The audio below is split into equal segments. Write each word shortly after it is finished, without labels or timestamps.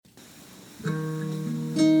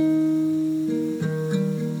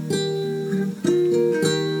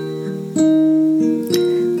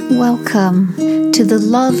Welcome to the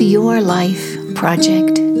Love Your Life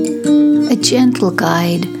project, a gentle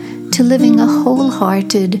guide to living a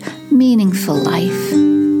wholehearted, meaningful life.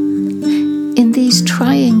 In these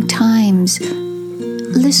trying times,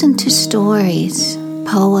 listen to stories,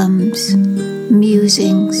 poems,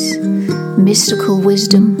 musings, mystical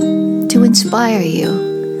wisdom to inspire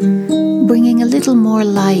you, bringing a little more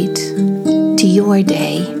light to your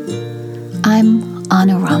day. I'm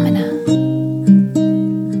Anna Ramana.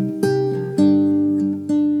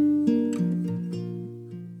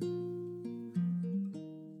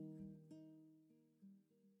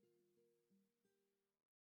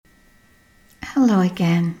 Hello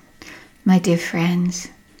again, my dear friends.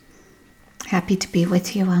 Happy to be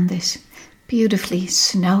with you on this beautifully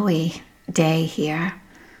snowy day here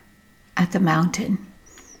at the mountain.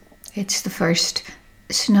 It's the first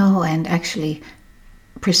snow and actually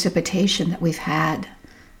precipitation that we've had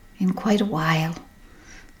in quite a while.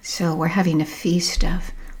 So we're having a feast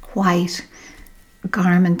of white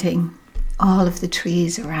garmenting all of the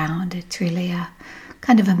trees around. It's really a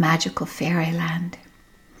kind of a magical fairyland.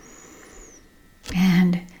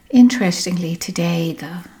 And interestingly today,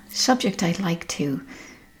 the subject I'd like to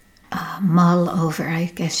mull over, I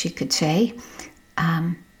guess you could say,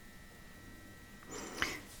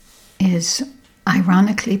 is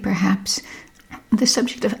ironically perhaps the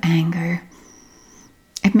subject of anger.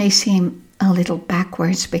 It may seem a little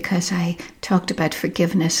backwards because I talked about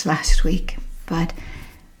forgiveness last week, but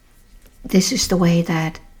this is the way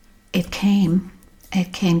that it came.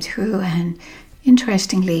 It came through, and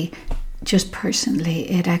interestingly, just personally,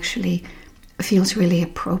 it actually feels really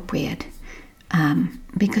appropriate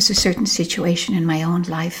because a certain situation in my own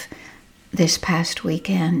life this past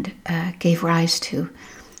weekend gave rise to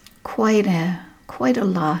quite a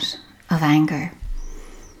lot of anger.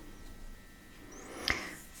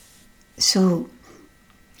 So,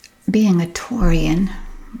 being a Taurian,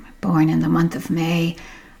 born in the month of May,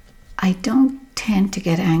 I don't tend to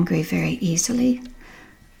get angry very easily,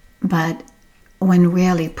 but when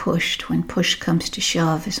really pushed, when push comes to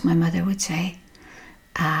shove, as my mother would say,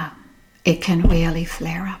 it can really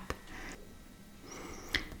flare up.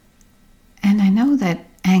 And I know that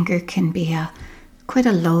anger can be quite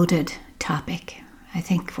a loaded topic. I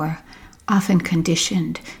think we're often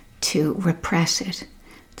conditioned to repress it,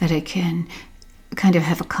 that it can kind of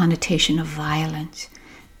have a connotation of violence.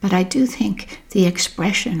 But I do think the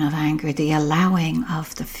expression of anger, the allowing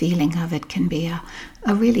of the feeling of it, can be a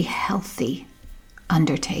really healthy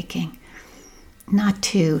undertaking. Not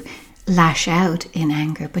to lash out in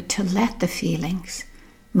anger, but to let the feelings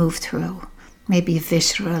move through. Maybe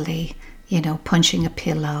viscerally, punching a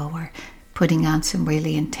pillow or putting on some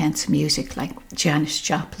really intense music like Janis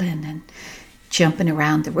Joplin and jumping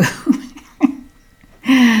around the room.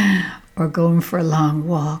 Or going for a long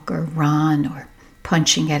walk or run or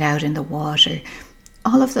punching it out in the water.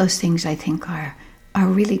 All of those things I think are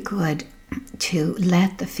really good to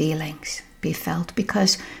let the feelings be felt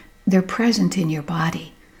because they're present in your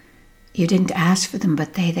body. You didn't ask for them,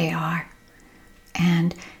 but they are.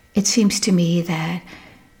 And it seems to me that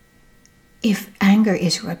if anger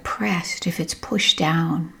is repressed, if it's pushed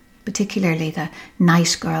down, particularly the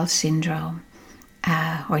nice girl syndrome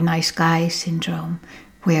or nice guy syndrome,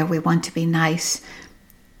 where we want to be nice,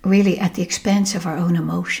 really at the expense of our own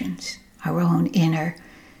emotions, our own inner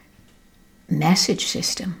message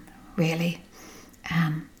system, really,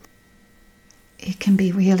 it can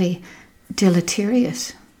be really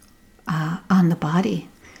deleterious on the body.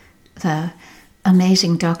 The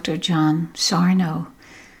amazing Dr. John Sarno,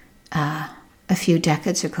 a few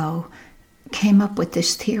decades ago, came up with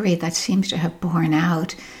this theory that seems to have borne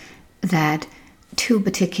out that two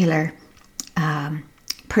particular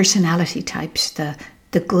personality types, the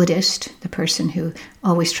goodist, the person who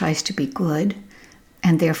always tries to be good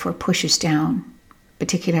and therefore pushes down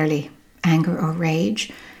particularly anger or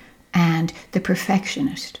rage, and the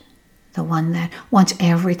perfectionist, the one that wants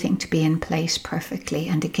everything to be in place perfectly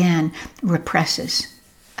and again represses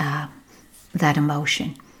that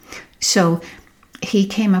emotion. So he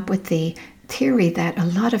came up with the theory that a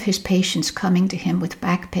lot of his patients coming to him with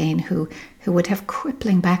back pain who would have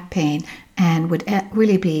crippling back pain and would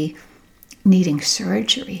really be needing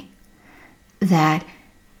surgery, that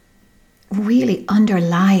really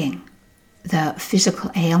underlying the physical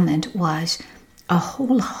ailment was a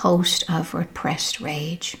whole host of repressed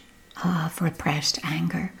rage, of repressed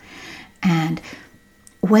anger. And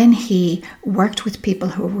when he worked with people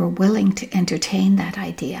who were willing to entertain that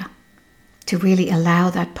idea, to really allow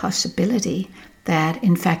that possibility that,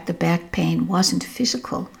 in fact, the back pain wasn't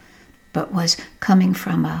physical, but was coming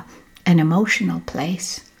from an emotional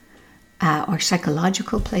place, or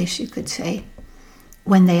psychological place, you could say,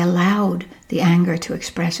 when they allowed the anger to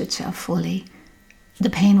express itself fully, the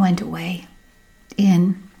pain went away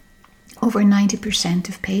in over 90%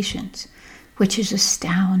 of patients, which is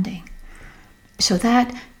astounding. So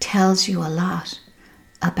that tells you a lot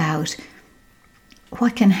about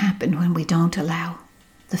what can happen when we don't allow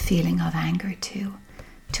the feeling of anger to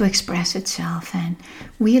express itself. And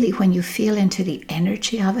really, when you feel into the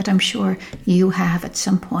energy of it, I'm sure you have at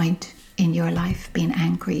some point in your life been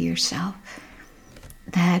angry yourself,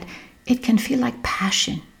 that it can feel like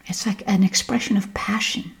passion. It's like an expression of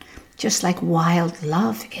passion, just like wild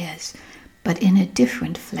love is, but in a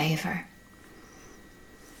different flavor.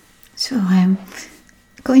 So I'm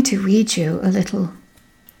going to read you a little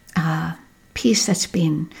piece that's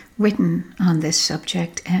been written on this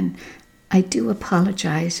subject, and I do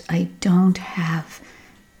apologize, I don't have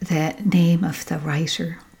the name of the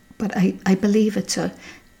writer, but I believe it's a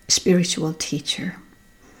spiritual teacher.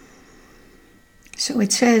 So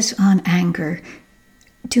it says on anger,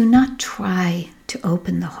 do not try to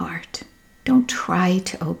open the heart. Don't try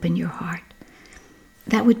to open your heart.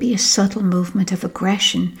 That would be a subtle movement of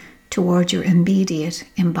aggression toward your immediate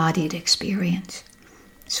embodied experience.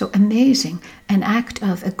 So amazing, an act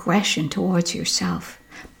of aggression towards yourself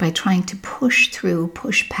by trying to push through,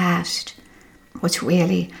 push past what's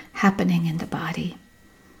really happening in the body.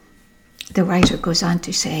 The writer goes on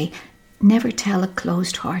to say, never tell a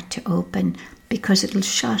closed heart to open, because it'll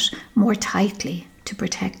shut more tightly to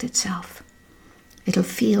protect itself. It'll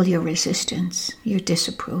feel your resistance, your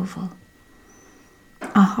disapproval.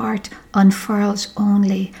 A heart unfurls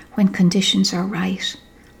only when conditions are right.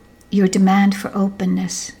 Your demand for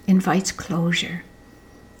openness invites closure.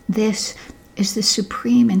 This is the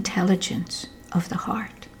supreme intelligence of the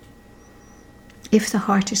heart. If the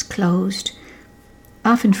heart is closed,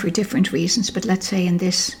 often for different reasons, but let's say in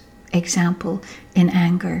this example, in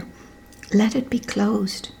anger, let it be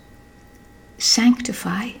closed.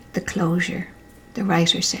 Sanctify the closure, the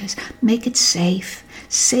writer says. Make it safe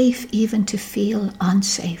even to feel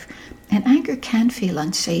unsafe. And anger can feel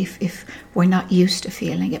unsafe if we're not used to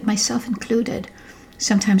feeling it, myself included.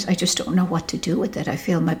 Sometimes I just don't know what to do with it. I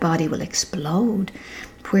feel my body will explode,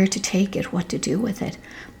 where to take it, what to do with it.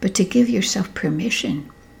 But to give yourself permission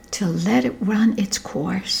to let it run its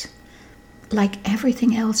course, like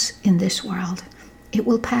everything else in this world, it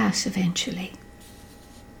will pass eventually.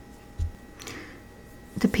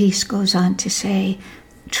 The piece goes on to say,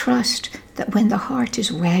 trust that when the heart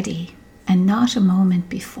is ready, and not a moment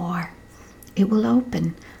before, it will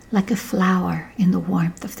open like a flower in the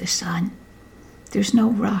warmth of the sun. There's no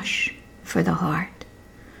rush for the heart.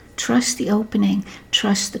 Trust the opening,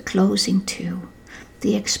 trust the closing too,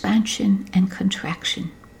 the expansion and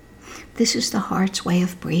contraction. This is the heart's way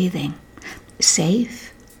of breathing.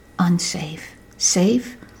 Safe, unsafe,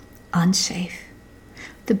 safe, unsafe.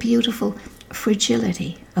 The beautiful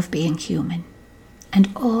fragility of being human, and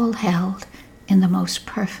all held in the most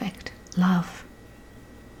perfect love.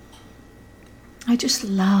 I just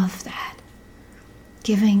love that.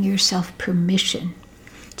 Giving yourself permission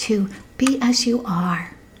to be as you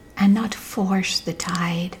are and not force the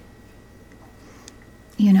tide.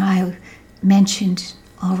 You know, I mentioned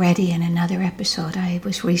already in another episode, I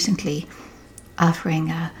was recently offering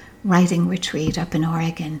a writing retreat up in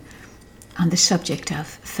Oregon on the subject of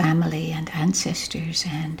family and ancestors,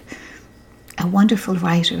 and a wonderful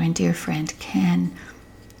writer and dear friend, Ken,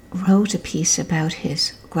 wrote a piece about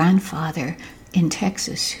his grandfather in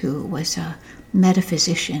Texas, who was a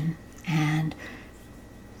metaphysician and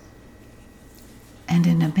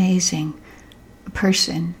an amazing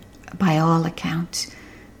person by all accounts.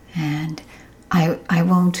 And I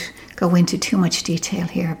won't go into too much detail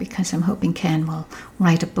here, because I'm hoping Ken will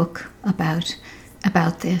write a book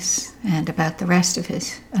about this and about the rest of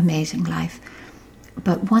his amazing life.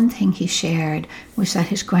 But one thing he shared was that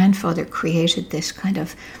his grandfather created this kind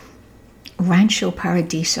of Rancho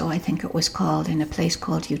Paradiso, I think it was called, in a place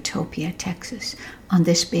called Utopia, Texas, on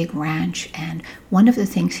this big ranch. And one of the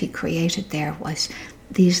things he created there was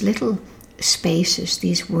these little spaces,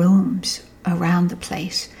 these rooms around the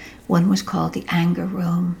place. One was called the anger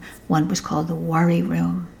room, one was called the worry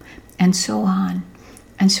room, and so on.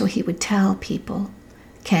 And so he would tell people,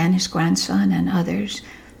 Ken, his grandson, and others,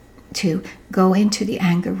 to go into the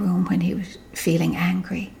anger room when he was feeling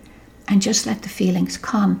angry, and just let the feelings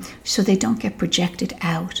come so they don't get projected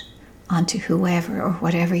out onto whoever or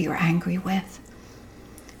whatever you're angry with.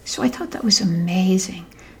 So I thought that was amazing,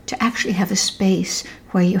 to actually have a space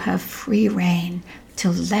where you have free rein to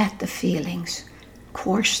let the feelings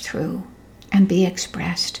course through and be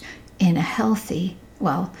expressed in a healthy,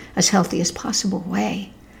 well, as healthy as possible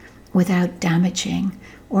way. without damaging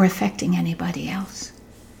or affecting anybody else.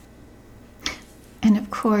 And of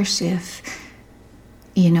course, if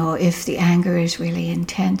the anger is really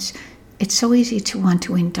intense, it's so easy to want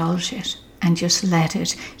to indulge it and just let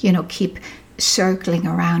it, keep circling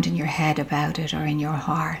around in your head about it or in your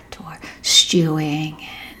heart or stewing,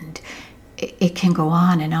 and it can go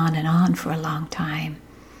on and on and on for a long time.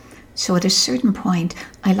 So at a certain point,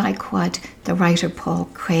 I like what the writer Paul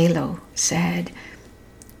Coelho said,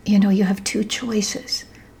 you have two choices: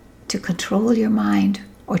 to control your mind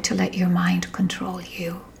or to let your mind control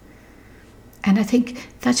you. And I think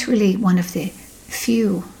that's really one of the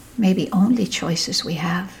few, maybe only choices we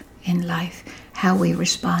have in life, how we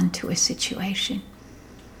respond to a situation.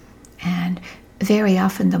 And very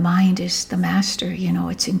often the mind is the master,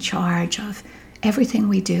 it's in charge of everything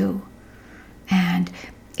we do. And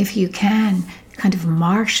if you can kind of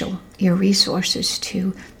marshal your resources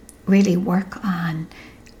to really work on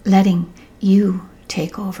letting you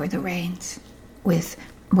take over the reins with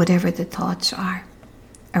whatever the thoughts are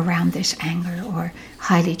around this anger or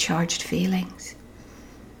highly charged feelings.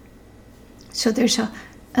 So there's a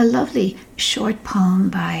lovely short poem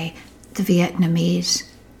by the Vietnamese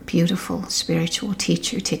beautiful spiritual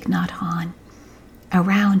teacher Thich Nhat Hanh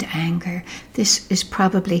around anger. This is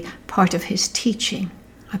probably part of his teaching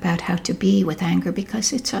about how to be with anger,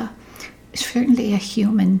 because it's certainly a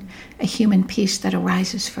human piece that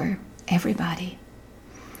arises for everybody.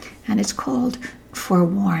 And it's called For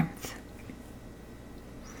Warmth.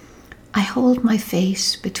 I hold my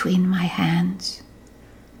face between my hands.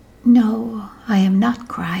 No, I am not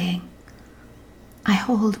crying. I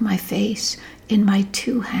hold my face in my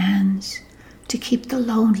two hands to keep the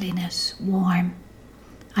loneliness warm.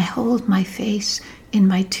 I hold my face in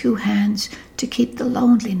my two hands to keep the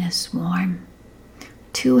loneliness warm.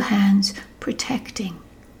 Two hands protecting,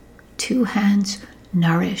 two hands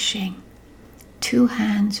nourishing, two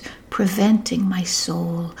hands preventing my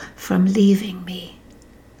soul from leaving me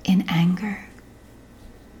in anger.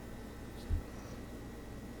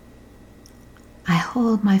 I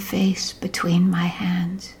hold my face between my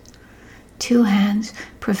hands, two hands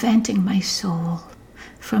preventing my soul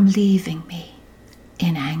from leaving me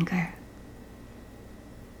in anger.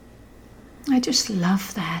 I just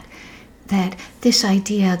love that this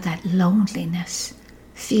idea that loneliness,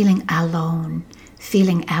 feeling alone,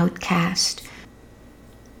 feeling outcast,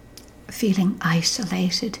 feeling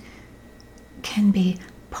isolated can be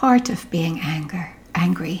part of being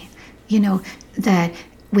angry. That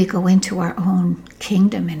we go into our own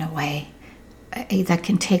kingdom in a way that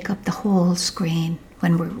can take up the whole screen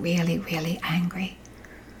when we're really, really angry.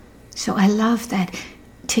 So I love that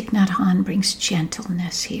Thich Nhat Hanh brings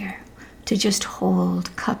gentleness here, to just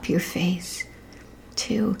hold, cup your face,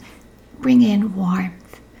 to bring in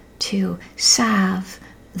warmth, to salve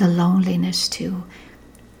the loneliness, to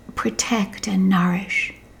protect and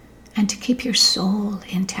nourish, and to keep your soul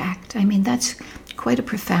intact. I mean, that's quite a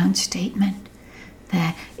profound statement,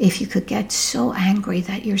 that if you could get so angry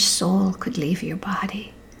that your soul could leave your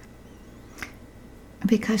body,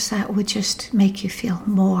 because that would just make you feel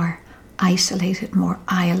more isolated, more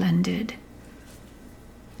islanded.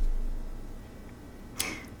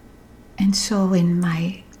 And so in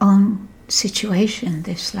my own situation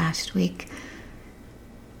this last week,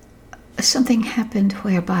 something happened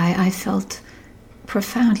whereby I felt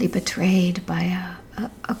profoundly betrayed by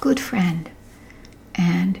a good friend.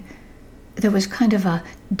 And there was kind of a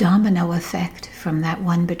domino effect from that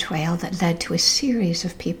one betrayal that led to a series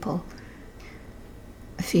of people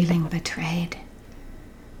feeling betrayed.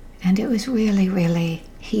 And it was really, really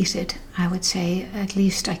heated, I would say. At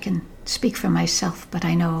least I can speak for myself, but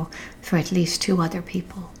I know for at least two other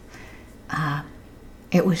people,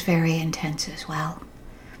 it was very intense as well.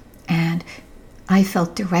 And I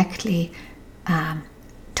felt directly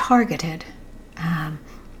targeted,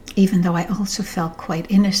 even though I also felt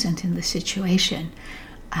quite innocent in the situation.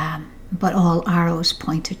 But all arrows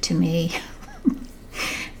pointed to me.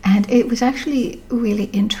 And it was actually really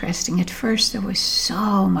interesting. At first, there was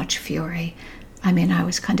so much fury. I mean, I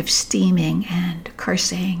was kind of steaming and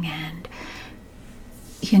cursing and,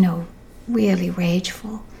 really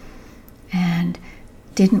rageful, and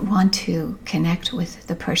didn't want to connect with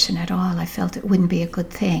the person at all. I felt it wouldn't be a good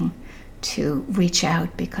thing to reach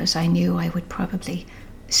out, because I knew I would probably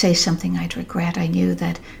say something I'd regret. I knew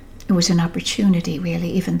that it was an opportunity, really,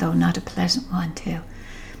 even though not a pleasant one,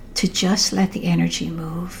 to just let the energy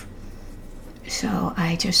move. So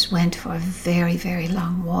I just went for a very, very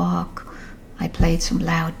long walk. I played some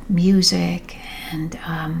loud music and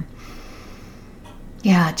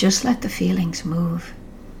just let the feelings move.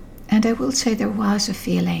 And I will say there was a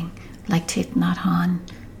feeling, like Thich Nhat Hanh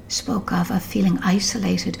spoke of feeling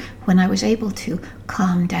isolated, when I was able to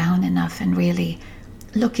calm down enough and really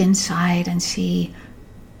look inside and see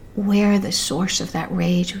where the source of that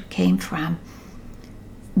rage came from,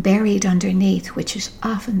 buried underneath, which is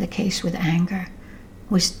often the case with anger,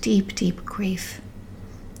 was deep, deep grief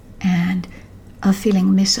and of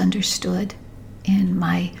feeling misunderstood in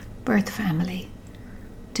my birth family,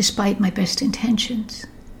 despite my best intentions.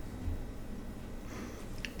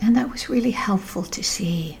 And that was really helpful to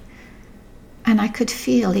see. And I could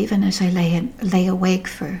feel, even as I lay awake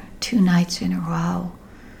for 2 nights in a row,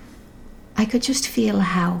 I could just feel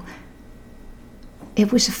how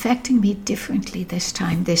it was affecting me differently this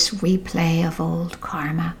time, this replay of old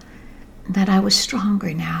karma, that I was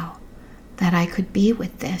stronger now, that I could be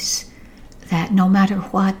with this, that no matter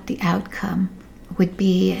what the outcome would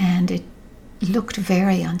be, and it looked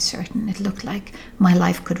very uncertain, it looked like my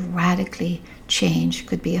life could radically change,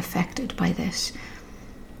 could be affected by this.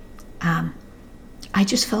 I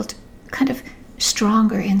just felt kind of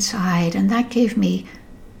stronger inside, and that gave me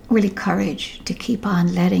really courage to keep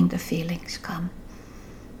on letting the feelings come.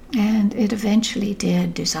 And it eventually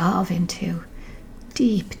did dissolve into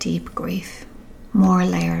deep, deep grief. More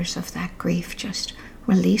layers of that grief just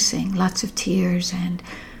releasing, lots of tears. And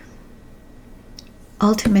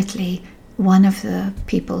ultimately, one of the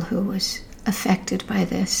people who was affected by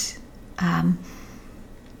this,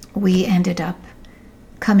 we ended up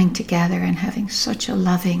coming together and having such a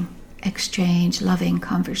loving exchange, loving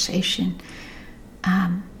conversation,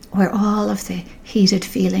 where all of the heated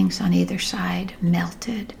feelings on either side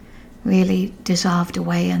melted, really dissolved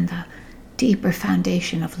away in the deeper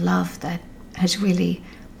foundation of love that has really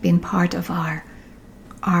been part of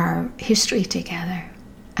our history together.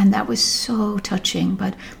 And that was so touching,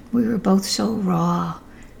 but we were both so raw.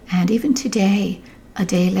 And even today, a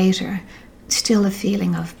day later, still a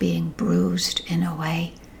feeling of being bruised in a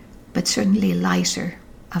way, but certainly lighter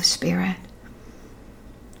of spirit.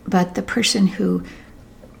 But the person who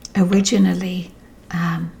originally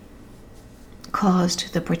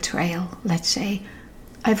caused the betrayal, let's say,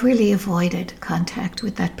 I've really avoided contact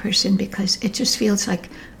with that person because it just feels like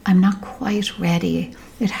I'm not quite ready.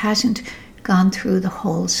 It hasn't gone through the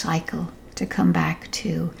whole cycle to come back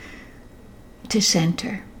to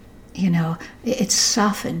center. You know, it's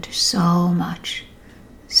softened so much.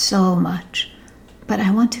 But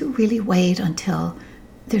I want to really wait until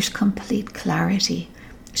there's complete clarity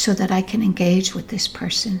so that I can engage with this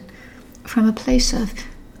person from a place of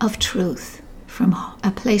truth, from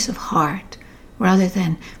a place of heart, rather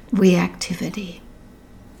than reactivity.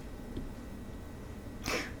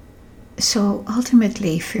 So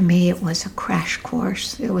ultimately, for me, it was a crash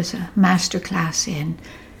course. It was a masterclass in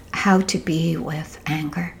how to be with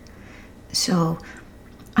anger. So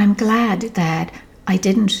I'm glad that I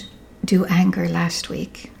didn't do anger last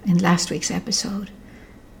week, in last week's episode,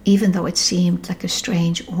 even though it seemed like a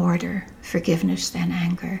strange order, forgiveness then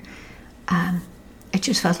anger. It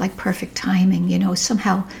just felt like perfect timing. You know,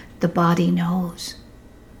 somehow the body knows,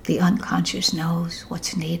 the unconscious knows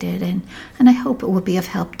what's needed, and I hope it will be of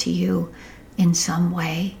help to you in some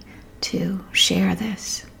way to share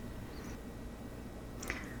this.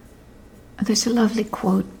 There's a lovely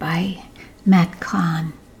quote by Matt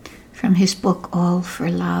Kahn from his book All for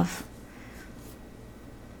Love.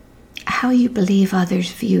 How you believe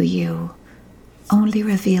others view you only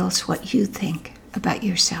reveals what you think about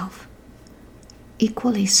yourself.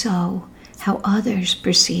 Equally so, how others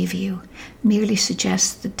perceive you merely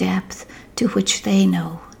suggests the depth to which they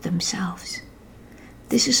know themselves.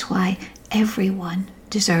 This is why everyone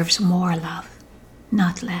deserves more love,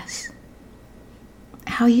 not less.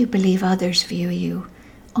 How you believe others view you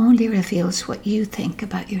only reveals what you think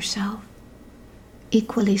about yourself.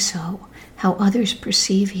 Equally so, how others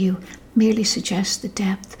perceive you merely suggests the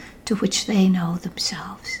depth to which they know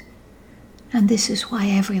themselves. And this is why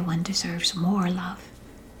everyone deserves more love,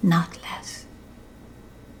 not less.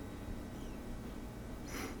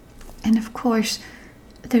 And of course,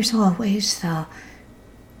 there's always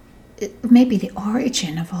maybe the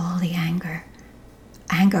origin of all the anger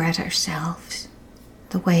at ourselves,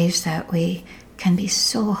 the ways that we can be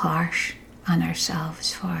so harsh on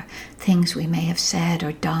ourselves for things we may have said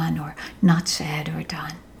or done or not said or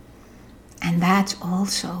done. And that's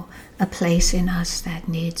also a place in us that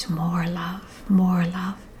needs more love, more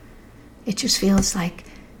love. It just feels like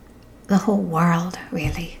the whole world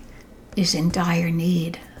really is in dire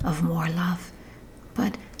need of more love.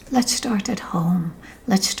 But let's start at home.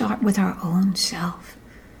 Let's start with our own self.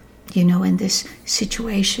 You know, in this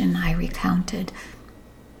situation I recounted,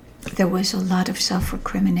 there was a lot of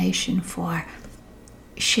self-recrimination for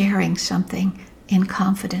sharing something in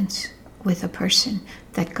confidence with a person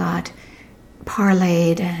that got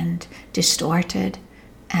parlayed and distorted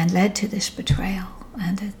and led to this betrayal.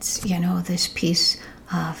 And it's, this piece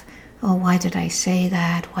of, oh, why did I say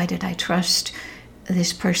that? Why did I trust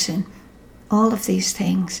this person? All of these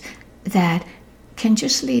things that can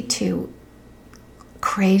just lead to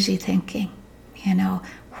crazy thinking.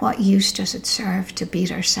 What use does it serve to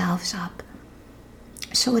beat ourselves up?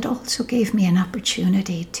 So it also gave me an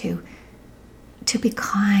opportunity to be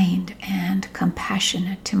kind and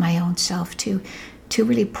compassionate to my own self, to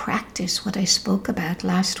really practice what I spoke about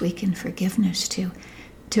last week in forgiveness,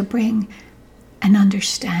 to bring an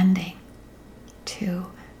understanding to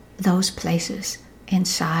those places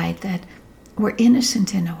inside that were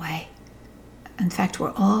innocent in a way. In fact,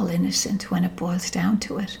 we're all innocent when it boils down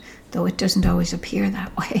to it, though it doesn't always appear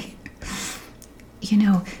that way.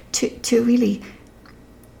 To really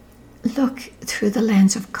look through the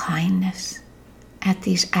lens of kindness at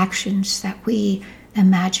these actions that we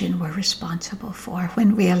imagine we're responsible for,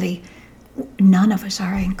 when really none of us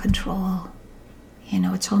are in control.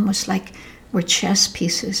 It's almost like we're chess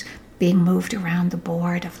pieces being moved around the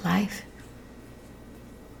board of life.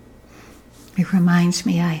 It reminds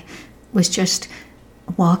me, I was just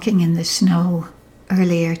walking in the snow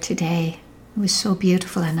earlier today. It was so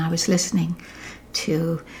beautiful, and I was listening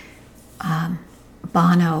to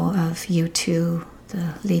Bono of U2,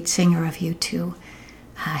 the lead singer of U2,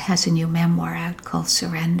 has a new memoir out called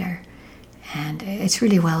Surrender. And it's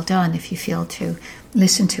really well done if you feel to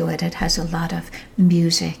listen to it. It has a lot of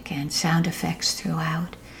music and sound effects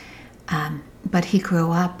throughout. But he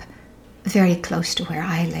grew up very close to where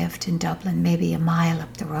I lived in Dublin, maybe a mile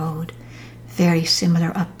up the road. Very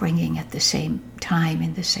similar upbringing at the same time,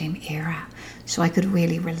 in the same era. So I could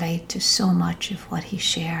really relate to so much of what he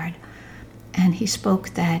shared. And he spoke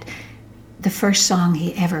that the first song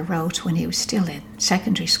he ever wrote when he was still in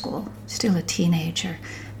secondary school, still a teenager,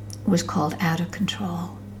 was called Out of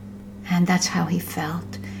Control. And that's how he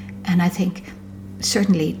felt. And I think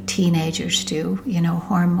certainly teenagers do,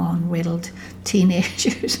 hormone-riddled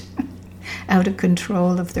teenagers, out of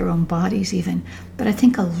control of their own bodies even. But I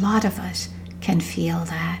think a lot of us can feel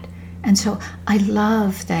that. And so I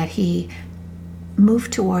love that he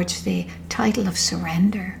moved towards the title of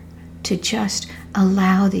surrender, to just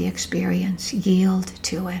allow the experience, yield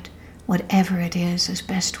to it, whatever it is, as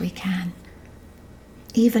best we can.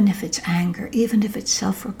 Even if it's anger, even if it's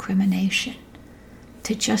self-recrimination,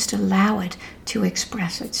 to just allow it to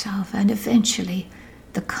express itself. And eventually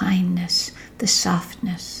the kindness, the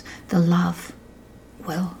softness, the love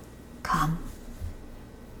will come.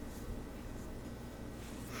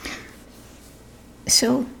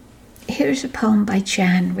 So here's a poem by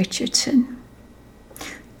Jan Richardson,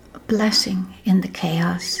 Blessing in the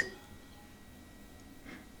Chaos.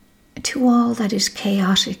 To all that is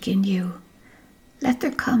chaotic in you, let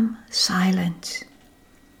there come silence.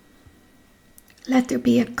 Let there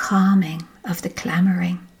be a calming of the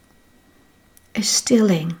clamoring, a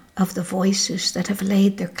stilling of the voices that have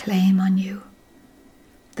laid their claim on you,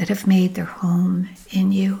 that have made their home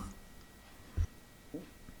in you,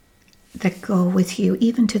 that go with you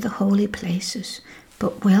even to the holy places,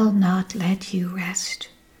 but will not let you rest,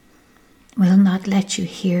 will not let you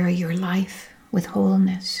hear your life with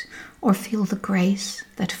wholeness or feel the grace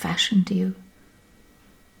that fashioned you.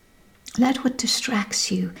 Let what distracts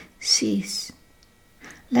you cease.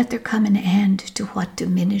 Let there come an end to what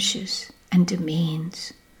diminishes and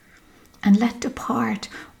demeans, and let depart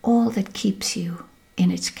all that keeps you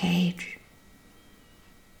in its cage.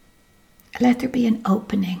 Let there be an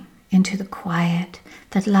opening into the quiet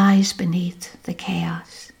that lies beneath the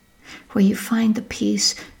chaos, where you find the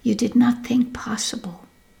peace you did not think possible,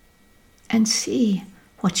 and see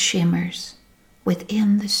what shimmers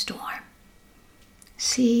within the storm.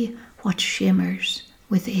 See what shimmers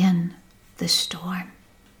within the storm.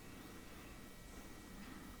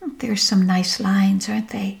 There's some nice lines, aren't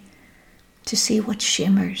they? To see what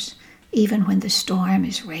shimmers even when the storm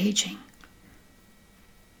is raging.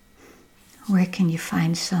 Where can you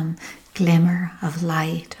find some glimmer of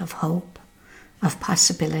light, of hope, of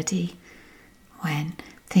possibility when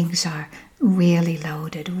things are really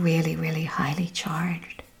loaded, really, really highly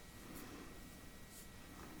charged?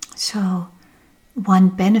 So one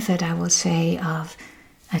benefit, I will say, of,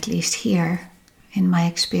 at least here, in my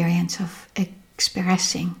experience of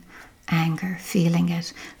expressing anger, feeling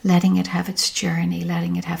it, letting it have its journey,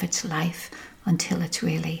 letting it have its life until it's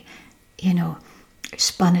really,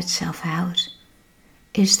 spun itself out,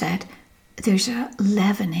 is that there's a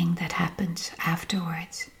leavening that happens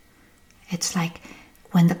afterwards. It's like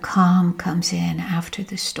when the calm comes in after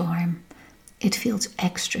the storm, it feels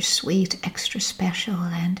extra sweet, extra special,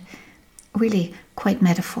 and really quite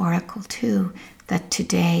metaphorical too, that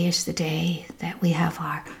today is the day that we have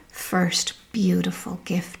our first beautiful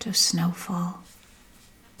gift of snowfall.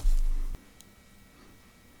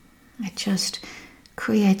 It just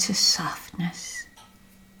creates a softness,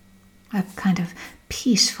 a kind of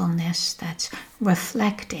peacefulness that's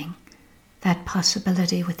reflecting that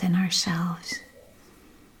possibility within ourselves.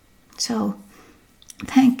 So,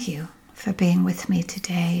 thank you for being with me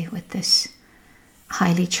today with this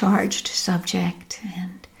highly charged subject,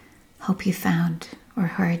 and hope you found or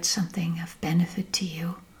heard something of benefit to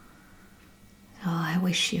you. So I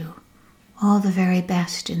wish you all the very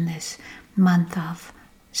best in this month of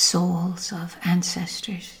souls of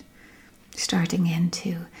ancestors, starting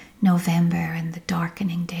into November and the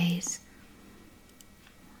darkening days.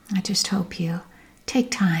 I just hope you take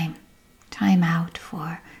time out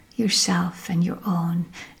for yourself and your own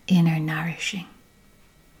inner nourishing.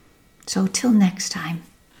 So till next time,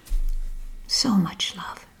 so much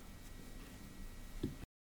love.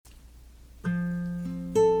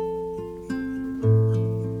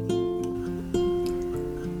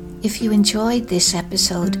 If you enjoyed this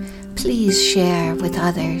episode, please share with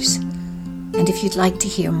others. And if you'd like to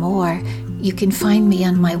hear more, you can find me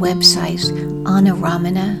on my website,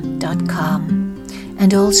 anaramana.com.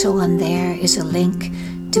 And also on there is a link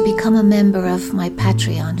to become a member of my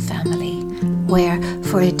Patreon family, where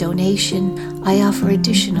for a donation I offer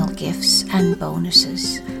additional gifts and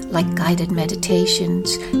bonuses like guided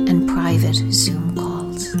meditations and private Zoom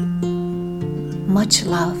calls. Much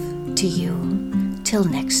love to you. Till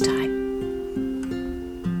next time.